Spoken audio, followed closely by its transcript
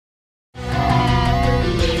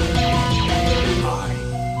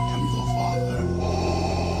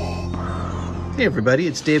Hey everybody,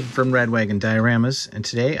 it's David from Red Wagon Dioramas, and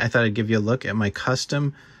today I thought I'd give you a look at my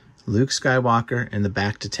custom Luke Skywalker in the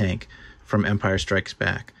Bacta Tank from Empire Strikes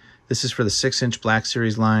Back. This is for the 6-inch Black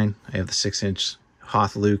Series line. I have the 6-inch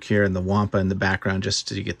Hoth Luke here and the Wampa in the background just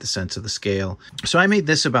to get the sense of the scale. So I made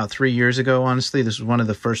this about 3 years ago, honestly. This was one of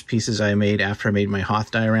the first pieces I made after I made my Hoth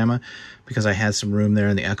diorama because I had some room there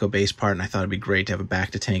in the Echo Base part and I thought it'd be great to have a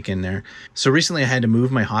Bacta Tank in there. So recently I had to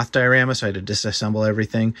move my Hoth diorama, so I had to disassemble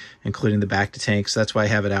everything, including the Bacta Tank, so that's why I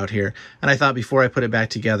have it out here. And I thought before I put it back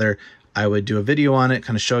together, I would do a video on it,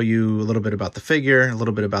 kind of show you a little bit about the figure, a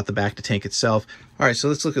little bit about the Bacta Tank itself. All right, so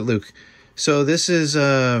let's look at Luke. So this is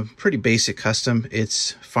a pretty basic custom.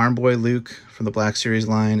 It's Farm Boy Luke from the Black Series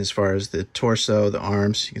line as far as the torso, the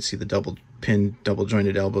arms. You can see the double pin, double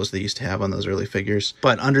jointed elbows they used to have on those early figures.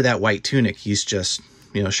 But under that white tunic, he's just,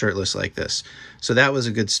 you know, shirtless like this. So that was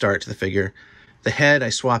a good start to the figure. The head, I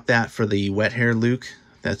swapped that for the wet hair Luke.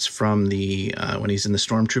 That's from the when he's in the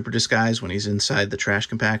Stormtrooper disguise, when he's inside the trash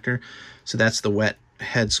compactor. So that's the wet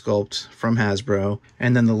head sculpt from Hasbro.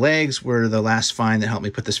 And then the legs were the last find that helped me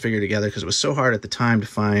put this figure together because it was so hard at the time to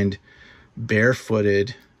find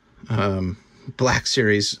barefooted Black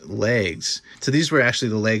Series legs. So these were actually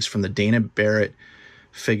the legs from the Dana Barrett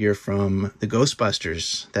figure from the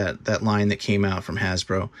Ghostbusters, that line that came out from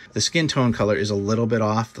Hasbro. The skin tone color is a little bit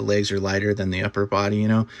off. The legs are lighter than the upper body, you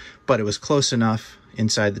know, but it was close enough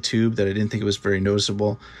inside the tube that I didn't think it was very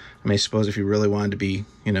noticeable. I mean, I suppose if you really wanted to be,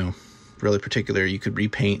 you know, really particular, you could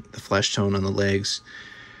repaint the flesh tone on the legs,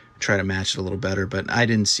 try to match it a little better, but I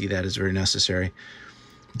didn't see that as very necessary.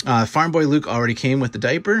 Farm Boy Luke already came with the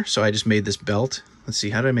diaper, so I just made this belt. Let's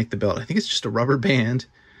see, how did I make the belt? I think it's just a rubber band.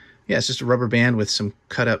 Yeah, it's just a rubber band with some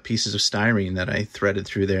cut up pieces of styrene that I threaded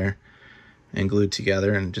through there and glued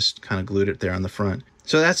together and just kind of glued it there on the front.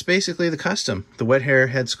 So that's basically the custom. The wet hair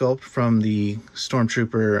head sculpt from the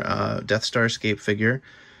Stormtrooper Death Star escape figure,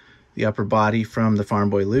 the upper body from the Farm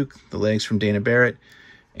Boy Luke, the legs from Dana Barrett,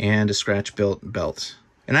 and a scratch-built belt.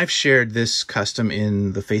 And I've shared this custom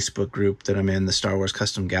in the Facebook group that I'm in, the Star Wars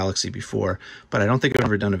Custom Galaxy, before, but I don't think I've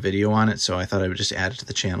ever done a video on it, so I thought I would just add it to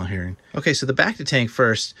the channel here. Okay, so the Bacta Tank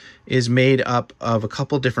first is made up of a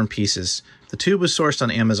couple different pieces. The tube was sourced on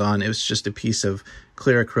Amazon. It was just a piece of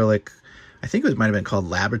clear acrylic. I think it might have been called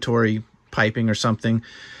laboratory piping or something.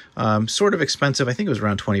 Sort of expensive. I think it was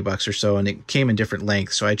around 20 bucks or so, and it came in different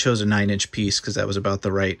lengths. So I chose a 9-inch piece because that was about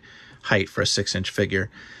the right height for a 6-inch figure.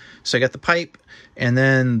 So I got the pipe, and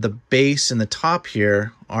then the base and the top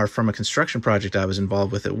here are from a construction project I was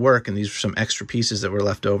involved with at work, and these are some extra pieces that were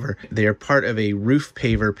left over. They are part of a roof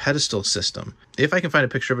paver pedestal system. If I can find a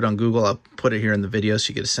picture of it on Google, I'll put it here in the video so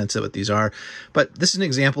you get a sense of what these are. But this is an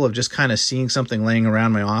example of just kind of seeing something laying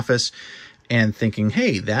around my office and thinking,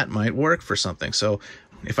 hey, that might work for something. So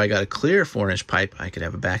if I got a clear 4-inch pipe, I could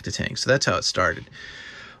have a Bacta Tank. So that's how it started.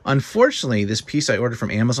 Unfortunately, this piece I ordered from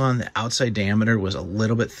Amazon, the outside diameter was a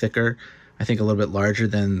little bit thicker. I think a little bit larger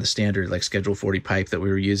than the standard like Schedule 40 pipe that we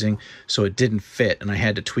were using. So it didn't fit and I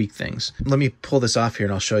had to tweak things. Let me pull this off here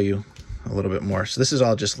and I'll show you a little bit more. So this is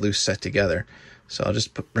all just loose set together. So I'll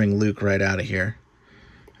just bring Luke right out of here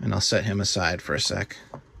and I'll set him aside for a sec.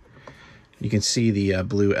 You can see the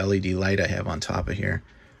blue LED light I have on top of here.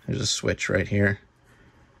 There's a switch right here.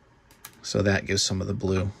 So that gives some of the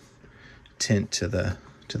blue tint to the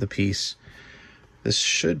piece. This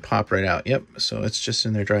should pop right out. Yep, so it's just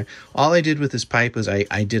in there dry. All I did with this pipe was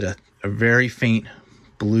I did a very faint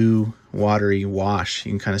blue watery wash.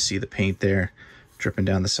 You can kind of see the paint there dripping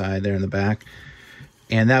down the side there in the back.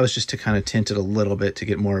 And that was just to kind of tint it a little bit to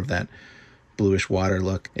get more of that bluish water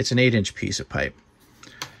look. It's an 8-inch piece of pipe.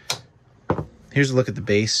 Here's a look at the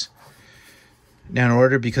base. Now in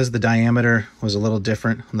order, because the diameter was a little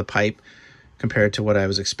different on the pipe compared to what I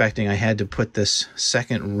was expecting, I had to put this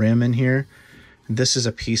second rim in here. This is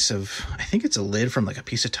a piece of, I think it's a lid from like a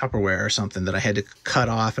piece of Tupperware or something that I had to cut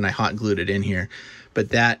off and I hot glued it in here. But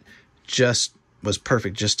that just was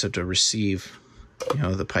perfect just to receive, you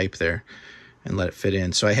know, the pipe there and let it fit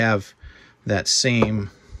in. So I have that same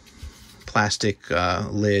plastic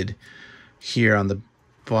lid here on the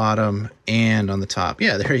bottom and on the top.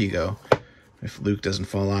 Yeah, there you go. If Luke doesn't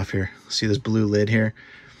fall off here. See this blue lid here?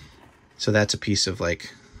 So that's a piece of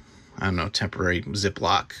like, I don't know, temporary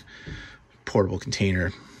Ziploc portable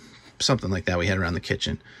container, something like that we had around the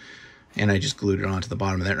kitchen. And I just glued it onto the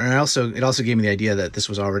bottom of there. And it also gave me the idea that this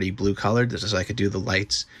was already blue colored, so I could do the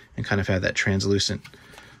lights and kind of have that translucent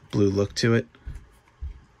blue look to it.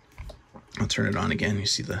 I'll turn it on again. You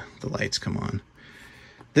see the lights come on.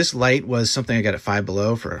 This light was something I got at Five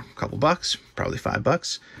Below for a couple bucks, probably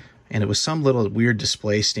 $5. And it was some little weird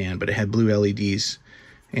display stand, but it had blue LEDs.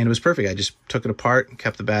 And it was perfect. I just took it apart,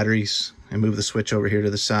 kept the batteries, and moved the switch over here to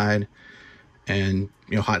the side and,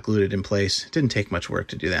 you know, hot glued it in place. It didn't take much work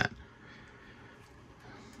to do that.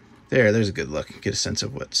 There's a good look. Get a sense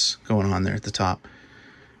of what's going on there at the top.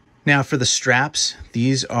 Now for the straps,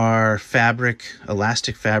 these are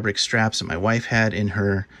elastic fabric straps that my wife had in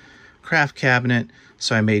her craft cabinet.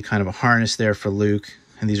 So I made kind of a harness there for Luke,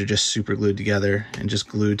 and these are just super glued together and just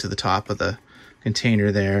glued to the top of the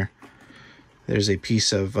container there. There's a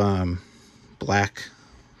piece of black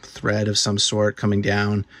thread of some sort coming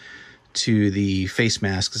down to the face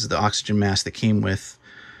mask. This is the oxygen mask that came with,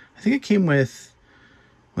 I think it came with,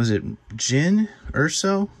 was it Jin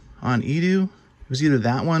Urso on Edu? It was either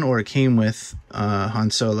that one or it came with Han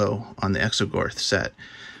Solo on the Exogorth set.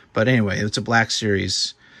 But anyway, it's a Black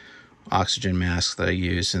Series oxygen mask that I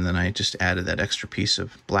used, and then I just added that extra piece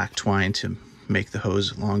of black twine to make the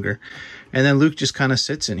hose longer. And then Luke just kind of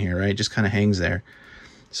sits in here, right? Just kind of hangs there.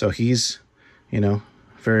 So he's, you know,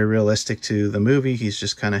 very realistic to the movie. He's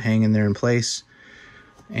just kind of hanging there in place.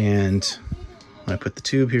 And I put the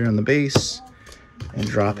tube here on the base and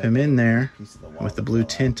drop him in there with the blue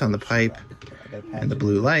tint on the pipe and the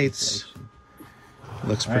blue lights.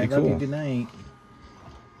 Looks pretty cool. Good night.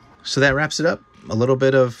 So that wraps it up. A little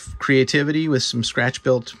bit of creativity with some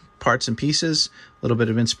scratch-built parts and pieces, a little bit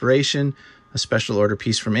of inspiration, a special order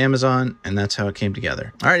piece from Amazon, and that's how it came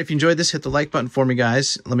together. All right, if you enjoyed this, hit the like button for me,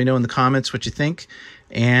 guys. Let me know in the comments what you think.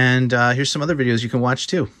 And here's some other videos you can watch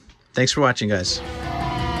too. Thanks for watching, guys.